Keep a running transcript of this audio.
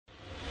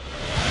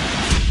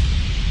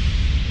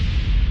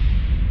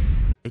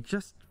it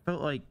just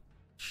felt like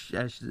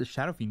as the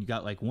Shadow Fiend, you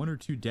got like 1 or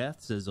 2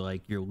 deaths as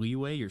like your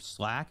leeway, your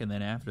slack, and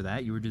then after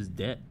that you were just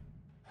dead.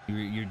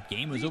 Your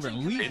game was over.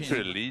 And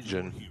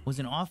Legion was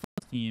an offense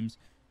teams.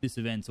 This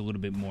event's a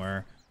little bit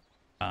more,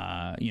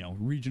 you know,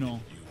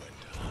 regional.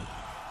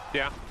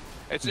 Yeah,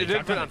 it's a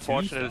little bit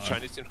unfortunate the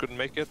Chinese team couldn't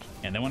make it.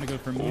 And they want to go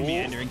for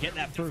Meander and get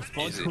that first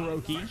blood.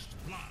 Kuroki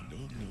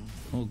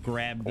will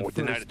grab the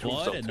first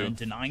blood and then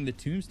denying the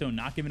tombstone,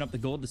 not giving up the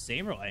gold to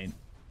Saberlight.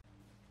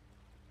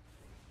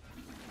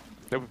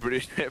 That would be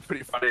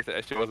pretty funny if that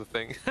actually was a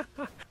thing.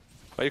 Well,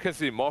 you can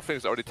see Morphling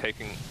is already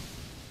taking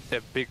a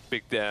big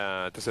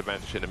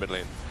disadvantage in the mid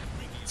lane.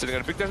 Sitting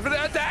on a big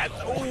disadvantage.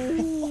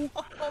 Oh,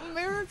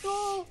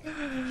 Miracle!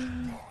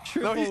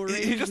 No,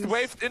 he just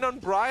waved in on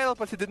Brile,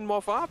 but he didn't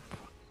morph up.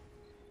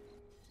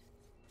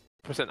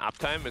 Percent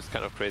uptime is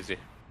kind of crazy.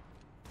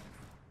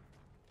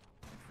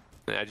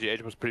 And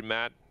IGH was pretty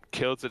mad.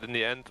 Kills it in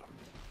the end.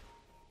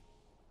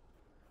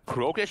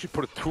 Kuroki actually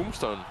put a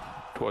tombstone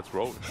towards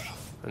Roach.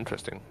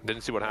 Interesting.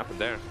 Didn't see what happened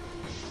there.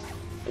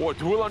 Oh, a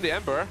duel on the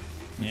Ember.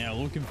 Yeah,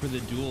 looking for the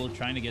duel,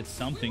 trying to get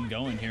something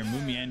going here.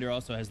 Meander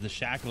also has the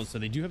shackles, so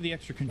they do have the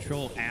extra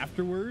control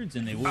afterwards,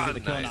 and they will get the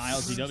kill on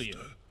ILTW.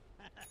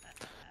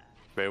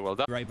 Very well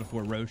done. Right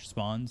before Roche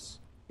spawns.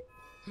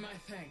 My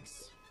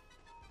thanks.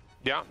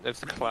 Yeah,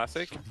 it's a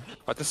classic.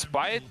 But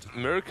despite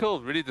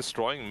Miracle really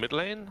destroying mid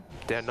lane,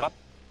 they're not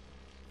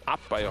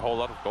up by a whole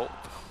lot of gold.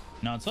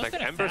 No, it's less like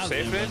than Ember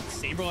 1,000, but it.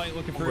 Saberlight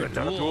looking for a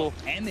duel,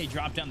 and they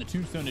drop down the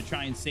tombstone to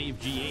try and save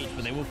GH,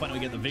 but they will finally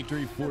get the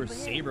victory for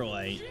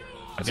Saberlight.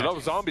 There's a lot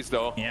of zombies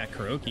though. Yeah,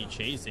 Kuroki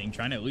chasing,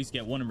 trying to at least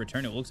get one in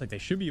return. It looks like they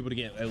should be able to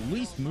get at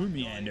least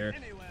Meander,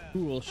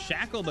 who will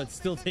shackle but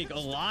still take a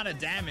lot of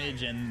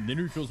damage, and the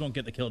neutrals won't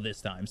get the kill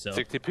this time. So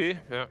 60p,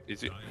 yeah,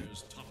 easy.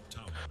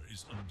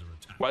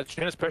 Well,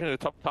 Chen is pressuring the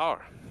top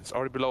tower. It's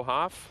already below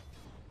half.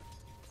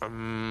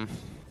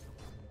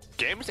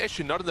 Game is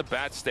actually not in a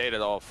bad state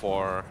at all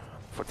for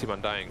Team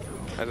Undying.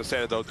 As I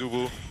said though,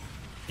 Dubu.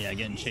 Yeah,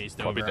 getting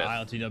chased over.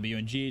 ILTW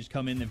and GH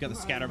come in. They've got the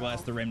Scatter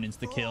Blast, the Remnants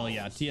to kill.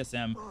 Yeah,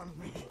 TSM.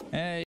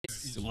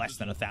 It's less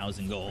than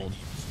 1,000 gold.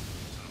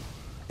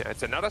 Yeah,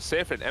 it's another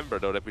safe in Ember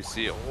though that we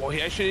see. Oh,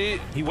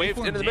 he waved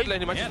in the mid lane.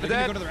 He might be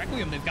dead. Go to the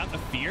Requiem. They've got the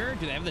fear.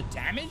 Do they have the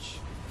damage?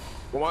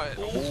 What?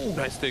 Oh,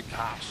 nice stick.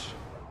 Gosh.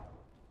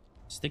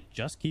 Stick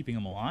just keeping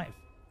him alive.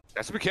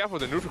 Has to be careful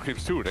with the neutral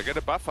creeps too. They get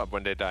a buff up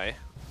when they die.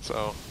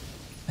 So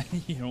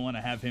you don't want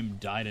to have him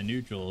die to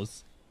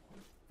neutrals.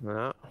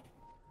 Yeah.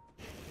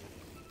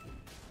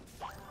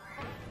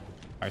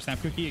 Alright,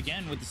 Snap Cookie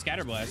again with the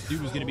Scatter Blast. Dude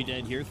was going to be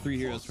dead here. 3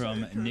 heroes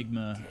from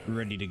NIGMA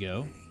ready to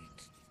go.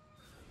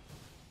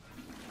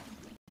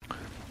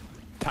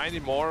 Tiny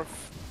Morph,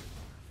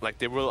 like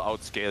they will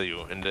outscale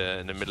you in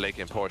the mid lane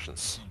game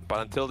portions. But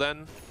until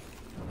then,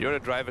 you're in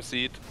the driver's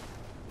seat.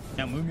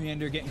 Now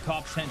Meander getting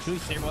caught potentially.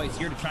 Saberlight's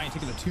here to try and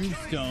take the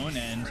tombstone,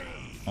 and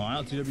well,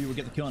 ILTW will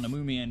get the kill on the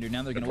Meander.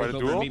 Now they're going to work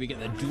over and maybe get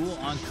the duel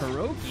on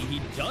Kuroki.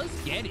 He does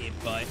get it,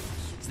 but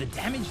is the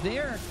damage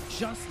there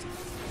just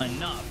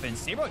enough? And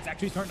Saberlight's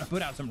actually starting to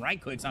put out some right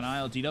clicks on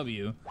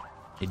ILTW.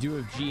 They do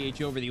have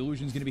GH over. The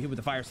illusion's going to be hit with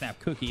the Fire Snap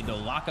Cookie. They'll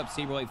lock up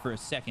Saberlight for a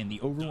second. The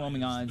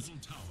overwhelming odds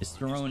is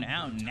thrown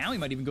out. Now he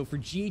might even go for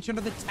GH under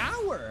the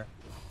tower.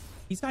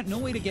 He's got no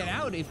way to get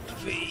out if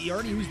he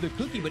already used the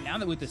cookie, but now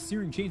that with the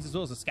Searing Chains as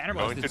well as the Scatter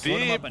Blast, it's slowed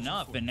him up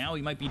enough, and now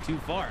he might be too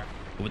far.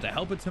 But with the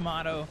help of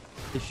Tomato,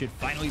 this should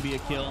finally be a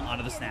kill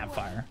onto the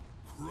Snapfire.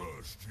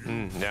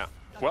 Yeah.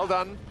 Well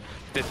done.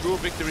 The dual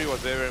victory was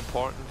very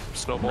important.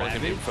 Snowballing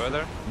him even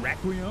further.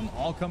 Requiem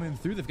all coming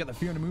through. They've got the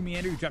fear on the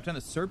Meander who dropped down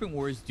the Serpent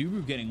Wars.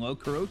 Dubu getting low.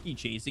 Kuroki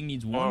chasing.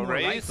 Needs one more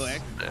right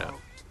click.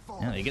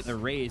 Yeah, they get the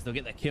raise. They'll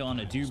get the kill on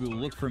a Dubu.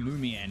 Look for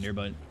Meander,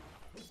 but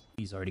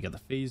he's already got the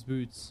phase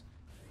boots.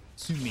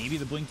 So maybe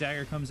the Blink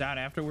Dagger comes out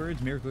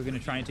afterwards. Miracle going to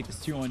try and take this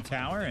tier 1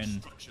 tower,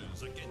 and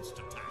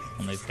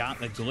they've got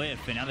the Glyph,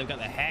 and now they've got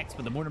the Hex,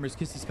 but the Mortimer's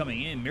Kiss is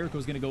coming in.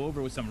 Miracle's going to go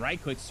over with some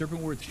right clicks. Serpent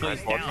Ward's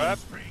face down.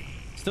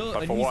 Still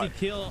an easy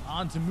kill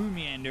onto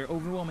Meander.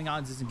 Overwhelming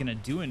odds isn't going to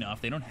do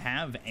enough. They don't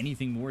have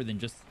anything more than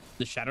just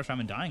the Shadow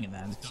Shaman dying in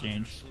that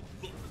exchange.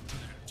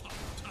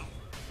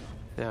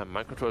 Yeah,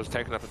 Mind Control is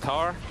taking up the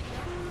tower.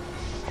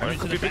 It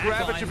could be big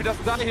Ravage if he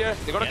doesn't die here.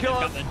 They're gonna kill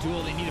him. They've got the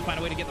duel. They need to find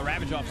a way to get the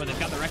Ravage off, but they've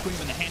got the Requiem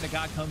when the Hand of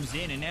God comes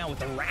in, and now with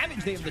the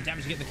Ravage, they have the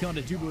damage to get the kill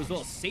into Dubu as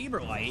well.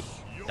 Saberlight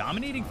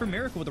dominating for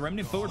Miracle with the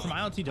Remnant forward from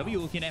ILTW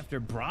looking after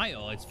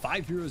Brile. It's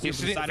 5 heroes here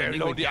from the side of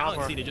NIGMA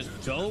Galaxy to just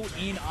go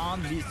in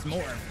on this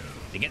morph.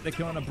 They get the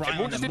kill on a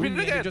Brile, and the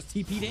Meander just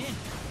TP'd in.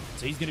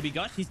 So he's gonna be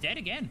gut. He's dead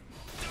again.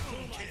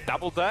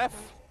 Double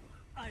death.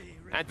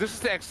 And this is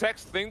the exact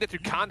thing that you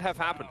can't have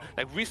happen.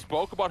 Like, we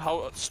spoke about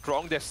how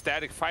strong their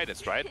static fight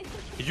is, right?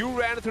 You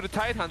ran into the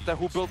Tidehunter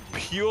who built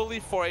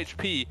purely for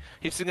HP.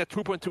 He's sitting at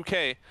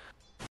 2.2k.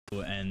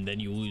 And then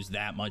you lose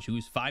that much. You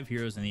lose 5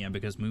 heroes in the end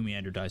because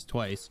Meander dies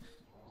twice.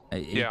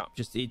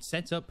 It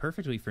sets up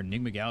perfectly for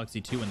NIGMA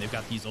Galaxy 2 when they've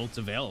got these ults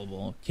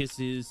available.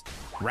 Kisses,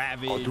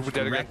 Ravage,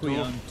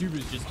 Requiem.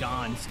 Dubu's just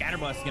gone.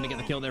 Scatterblast is going to get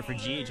the kill there for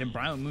GH, and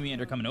Brian and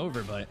Meander coming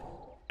over, but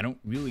I don't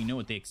really know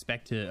what they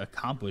expect to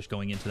accomplish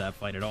going into that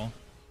fight at all.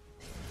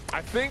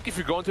 I think if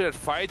you go into that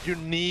fight, you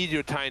need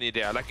your Tiny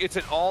there. Like, it's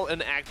an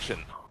all-in action,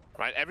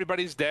 right?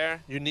 Everybody's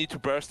there. You need to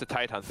burst the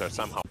Tidehunter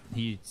somehow.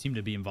 He seemed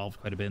to be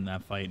involved quite a bit in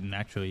that fight and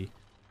actually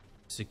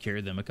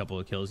secured them a couple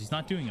of kills. He's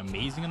not doing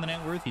amazing on the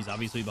net worth. He's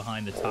obviously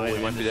behind the Tide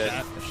and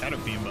the Shadow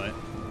Fiend, but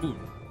ooh.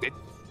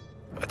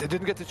 They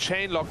didn't get the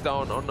chain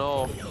lockdown. Oh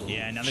no.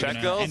 Yeah, now they're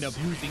going to end up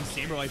losing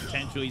Saberlight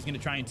potentially. He's going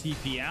to try and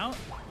TP out.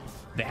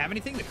 They have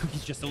anything? The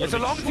Cookie's just a little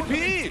bit. It's a long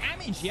TP!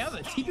 Damage. Yeah, the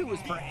TP was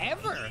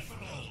forever.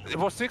 It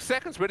was 6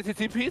 seconds. Where did he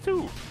TP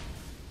to?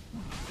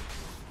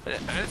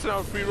 And it's now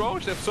a free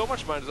Roach. They have so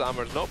much minus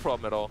armor. No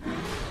problem at all.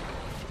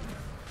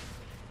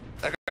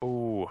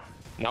 Ooh.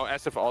 Now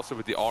SF also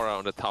with the aura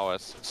on the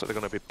towers. So they're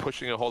going to be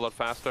pushing a whole lot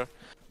faster.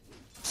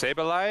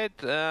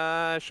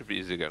 Saberlight should be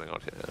easy getting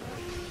out here.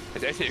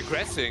 It's actually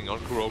aggressing on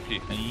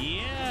Kuroki.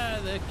 Yeah,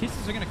 the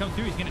kisses are going to come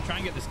through. He's going to try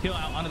and get this kill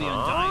out onto the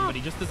Undying, but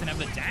he just doesn't have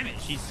the damage.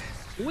 He's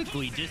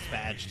quickly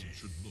dispatched.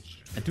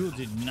 That duel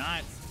did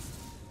not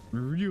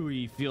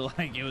really feel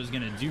like it was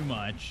going to do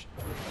much.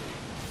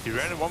 He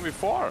ran it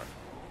 1v4.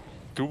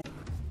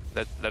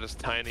 Let us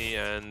Tiny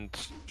and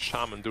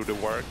Shaman do the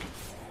work.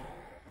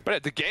 But yeah,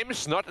 the game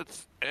is not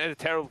in a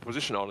terrible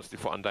position, honestly,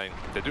 for Undying.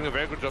 They're doing a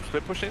very good job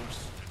split pushing.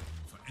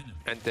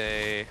 And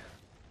they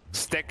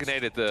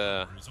stagnated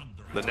the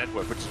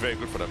network, which is very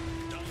good for them.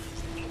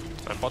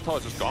 And bot tower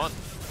is just gone.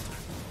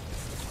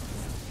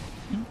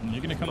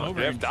 They're gonna come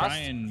over and try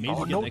and maybe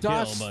get the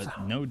kill,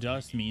 but no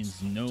dust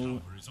means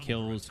no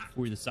kills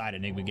for the side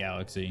of NIGMA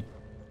Galaxy.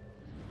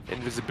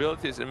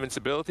 Invisibility is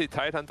invincibility.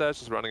 Tidehunter is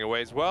just running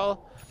away as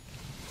well.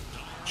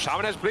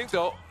 Shaman has Blink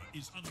though.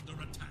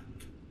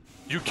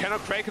 You cannot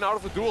Kraken out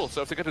of the duel,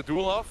 so if they get the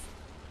duel off,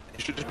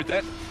 he should just be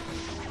dead.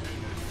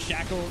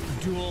 Shackle,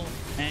 duel,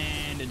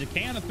 and a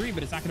decay on the 3,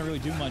 but it's not going to really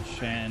do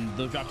much. And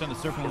they'll drop down the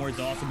Serpent Wards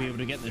to also be able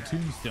to get the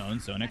Tombstone,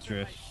 so an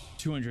extra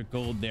 200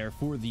 gold there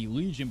for the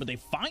Legion. But they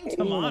find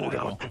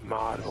Tomato.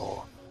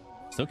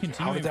 Still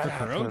continuing for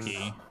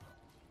Kuroki.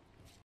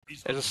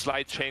 There's a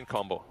slight chain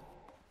combo,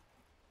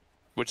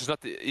 which is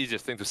not the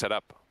easiest thing to set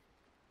up.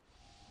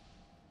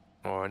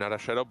 Oh, another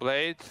Shadow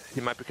Blade.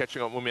 He might be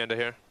catching up Mumiender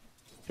here.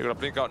 You're going to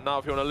blink out now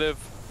if you want to live.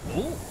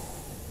 Ooh.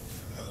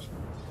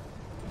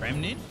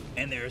 Remnant,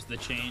 and there's the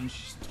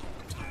change.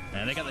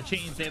 And they got the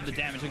chains, they have the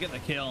damage, they get the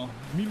kill.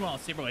 Meanwhile,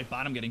 Saberlight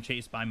bottom getting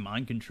chased by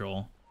Mind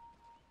Control.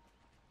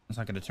 It's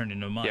not going to turn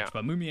into much,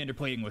 but Mumiender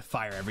playing with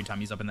fire every time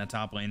he's up in that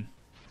top lane.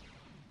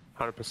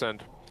 100%.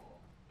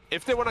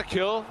 If they want to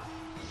kill,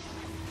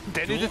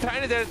 they need the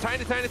Tiny there.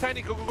 Tiny.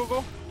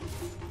 Go.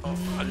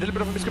 A little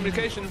bit of a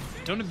miscommunication.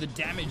 Don't have the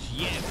damage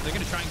yet. They're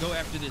going to try and go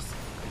after this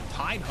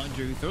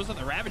Tidehunter who throws out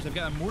the Ravage. They've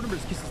got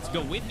Mortimer's Kisses to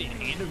go with it.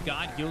 Hand of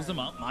God heals him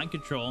up. Mind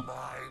Control.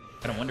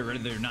 I don't wonder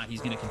whether or not he's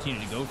going to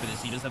continue to go for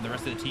this. He does have the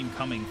rest of the team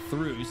coming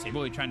through.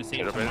 Saberlight trying to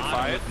save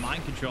Tomato with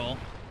Mind Control.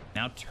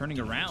 Now turning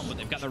around, but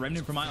they've got the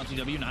Remnant from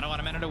ILTW. Not a lot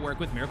of mana to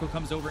work with. Miracle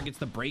comes over and gets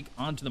the break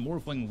onto the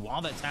Morphling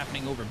while that's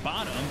happening over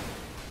bottom.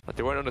 But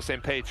they weren't on the same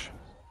page.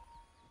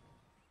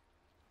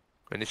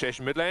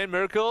 Initiation mid lane,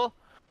 Miracle.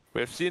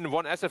 We have seen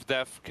one SF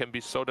death can be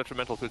so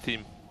detrimental to the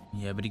team.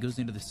 Yeah, but he goes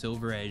into the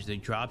Silver Edge. They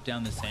drop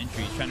down the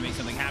sentries, trying to make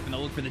something happen.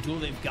 They'll look for the duel.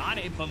 They've got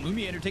it, but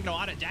Mumiender taking a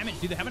lot of damage.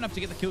 Do they have enough to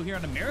get the kill here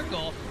on a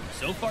Miracle?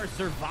 So far,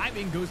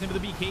 surviving, goes into the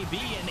BKB,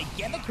 and they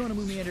get the kill on a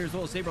Mumiender as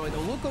well as Saberlight.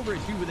 They'll look over at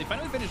Dubu. They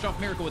finally finish off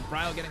Miracle with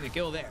Bryle getting the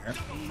kill there.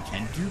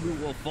 And Dubu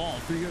will fall.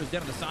 3 goes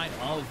down to the side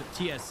of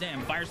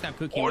TSM. Fire Snap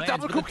Cookie lands,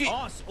 double cookie. The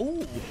toss.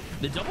 Oh,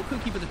 the double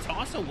cookie, but the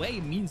toss away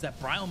means that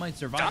Bryle might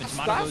survive. And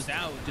Tomato goes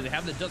out. Do they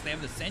have the dust? They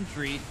have the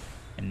sentry.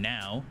 And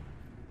now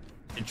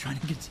they're trying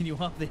to continue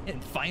up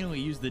and finally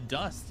use the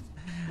dust.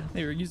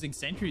 They were using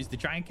sentries to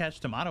try and catch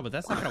Tomato, but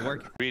that's not going to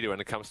work. Really,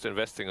 when it comes to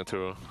investing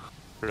into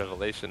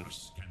revelation,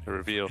 a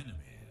reveal.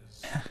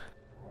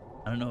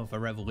 I don't know if a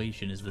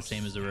revelation is the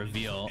same as a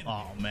reveal.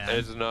 Oh, man.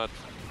 It's not.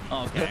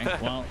 Okay,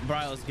 well,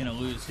 Bryle's going to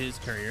lose his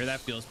career. That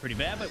feels pretty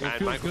bad, but what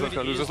feels good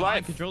is lose his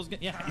life.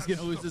 Yeah, he's going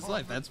to lose his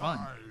life. That's fine.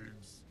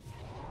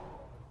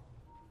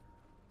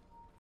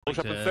 Push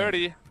up to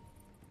 30.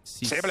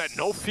 Saberlight,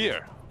 no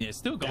fear. Yeah,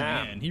 still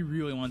going in. He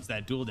really wants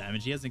that dual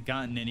damage. He hasn't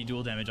gotten any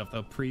dual damage off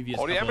the previous.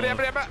 Oh, the Ember.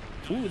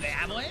 Ooh, the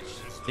Avalanche.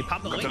 They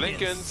popped the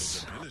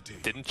Lincolns.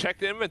 Didn't check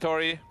the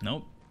inventory.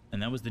 Nope.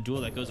 And that was the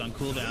duel that goes on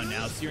cooldown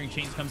now. Searing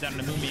Chains comes out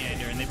into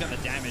Mumiender, and they've got the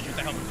damage with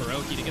the help of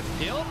Kuroki to get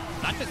the kill.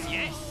 Not just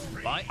yet,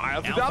 but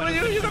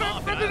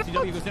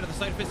ILTW goes into the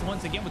Side Fist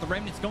once again with the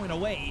Remnants going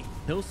away.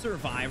 He'll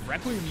survive.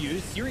 Requiem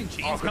used. Searing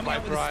Chains coming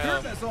out with a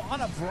Spirit Vessel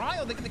on a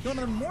Bryle. They get the kill on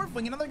the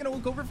Morphling, and now they're going to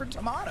look over for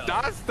Tomato.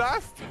 Dust!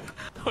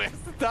 Where's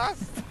the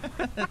dust?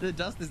 The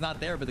dust is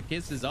not there, but the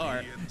kisses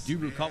are.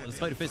 Dubu caught with the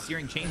Side Fist,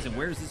 Searing Chains, and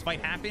where does this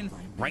fight happen?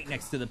 Right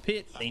next to the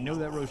pit. They know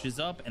that Roche is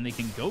up, and they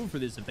can go for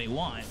this if they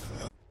want.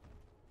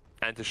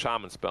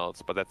 Anti-shaman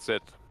spells, but that's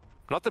it.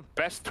 Not the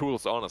best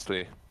tools,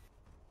 honestly.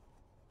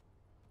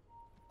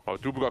 Oh,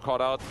 Dubu got caught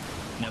out.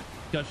 Nope.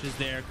 Gush is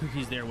there.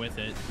 Cookie's there with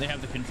it. They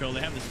have the control. They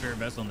have the Spirit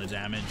Vessel and the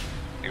damage.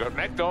 He got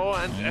Mekto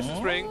and Essence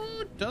Ring.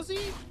 Does he?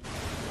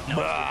 No.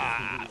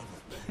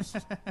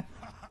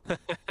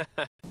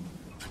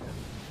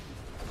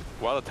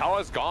 Well, the tower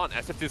is gone.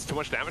 SF did too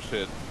much damage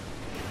to it.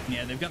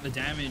 Yeah, they've got the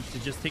damage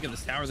to just take up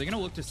this tower. They're going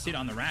to look to sit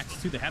on the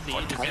racks, too. They have the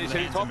Aegis and the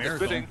Hands of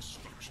Miracle.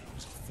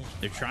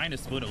 They're trying to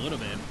split a little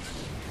bit.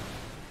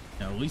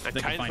 Now, at least if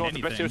they can find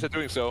anything. The best heroes are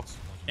doing so.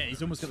 Yeah,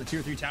 he's almost got the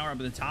tier 3 tower up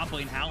in the top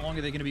lane. How long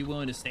are they going to be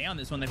willing to stay on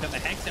this one? They've got the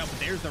Hex out, but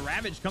there's the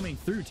Ravage coming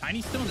through.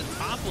 Tiny's still in the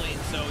top lane,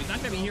 so he's not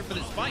going to be here for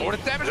this fight. What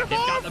a damage! They've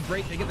got the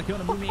break. They get the kill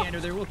on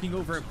Moomiander. They're looking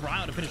over at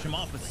Bryle to finish him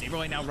off, but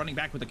Saberlight now running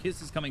back with the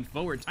kisses coming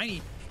forward.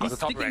 Tiny, he's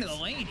sticking to the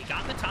lane. He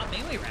got the top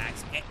melee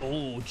racks. And,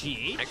 oh,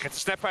 GH. And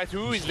gets snapped by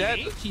 2. He's dead.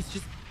 He's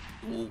just...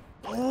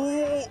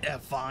 Oh, yeah,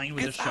 fine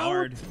with the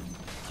shard.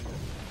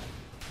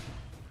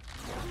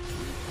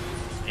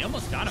 They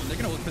almost got him. They're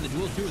going to look for the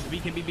duel too, as the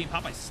BKB being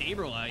popped by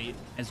Saberlight,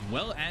 as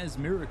well as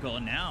Miracle.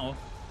 And now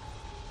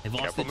they've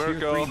lost the tier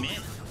 3 mid.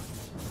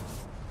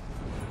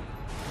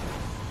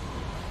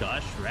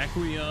 Gush,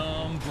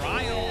 Requiem,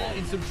 Bryle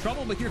in some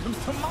trouble, but here comes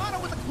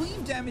Tomato with a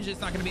clean damage.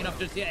 It's not going to be enough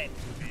just yet.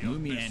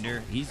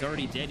 Moomiander, he's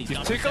already dead. He's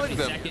gone for 70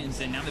 seconds,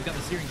 and now they've got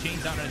the Searing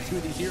Chains out on 2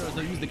 of these heroes.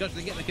 They'll use the Gush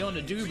to get the kill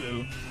into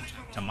Dubu.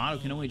 Tomato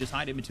can only just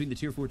hide in between the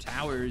tier 4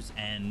 towers,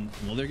 and,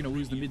 well, they're going to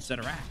lose the mid set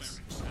of racks.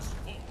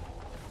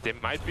 They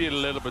might be a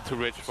little bit too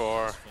rich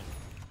for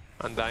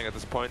Undying at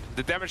this point.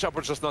 The damage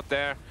upwards just not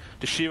there.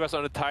 The Shiva's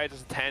on the Tide,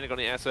 there's a tank on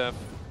the SF.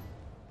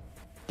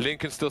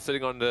 Lincoln's still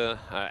sitting on the...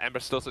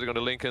 Amber's still sitting on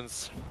the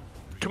Lincolns.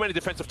 Too many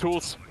defensive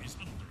tools.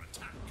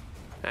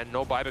 And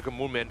no buyback on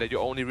Moomiander, your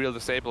only real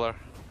disabler.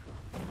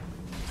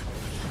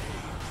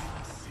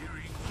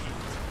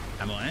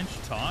 Avalanche,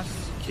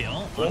 toss,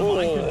 kill, on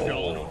mind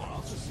control.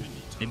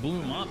 They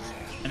blew him up,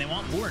 and they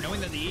want more,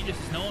 knowing that the Aegis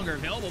is no longer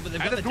available, but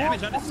they've got the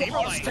damage on the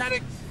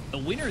Saberlight. The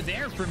winner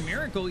there for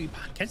Miracle. He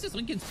gets his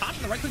Lincoln's top,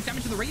 and the right-click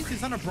damage to the raise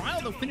is on a Bryle.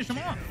 They'll finish him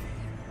off.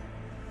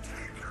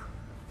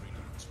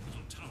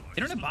 They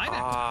don't have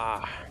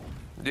buyback.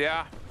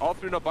 Yeah, all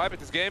 3 no buyback.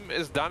 This game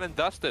is done and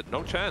dusted.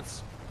 No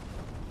chance.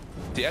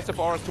 The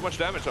SFR has too much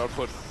damage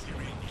output.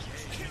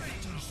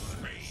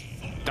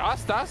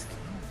 Dust?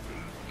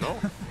 No.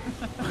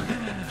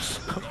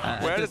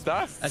 Where is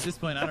Dust? At this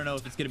point, I don't know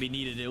if it's going to be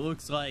needed. It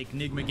looks like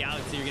NIGMA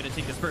Galaxy are going to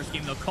take this first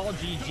game. They'll call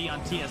GG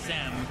on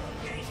TSM,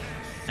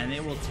 and they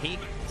will take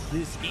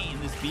this game,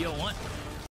 this BO1.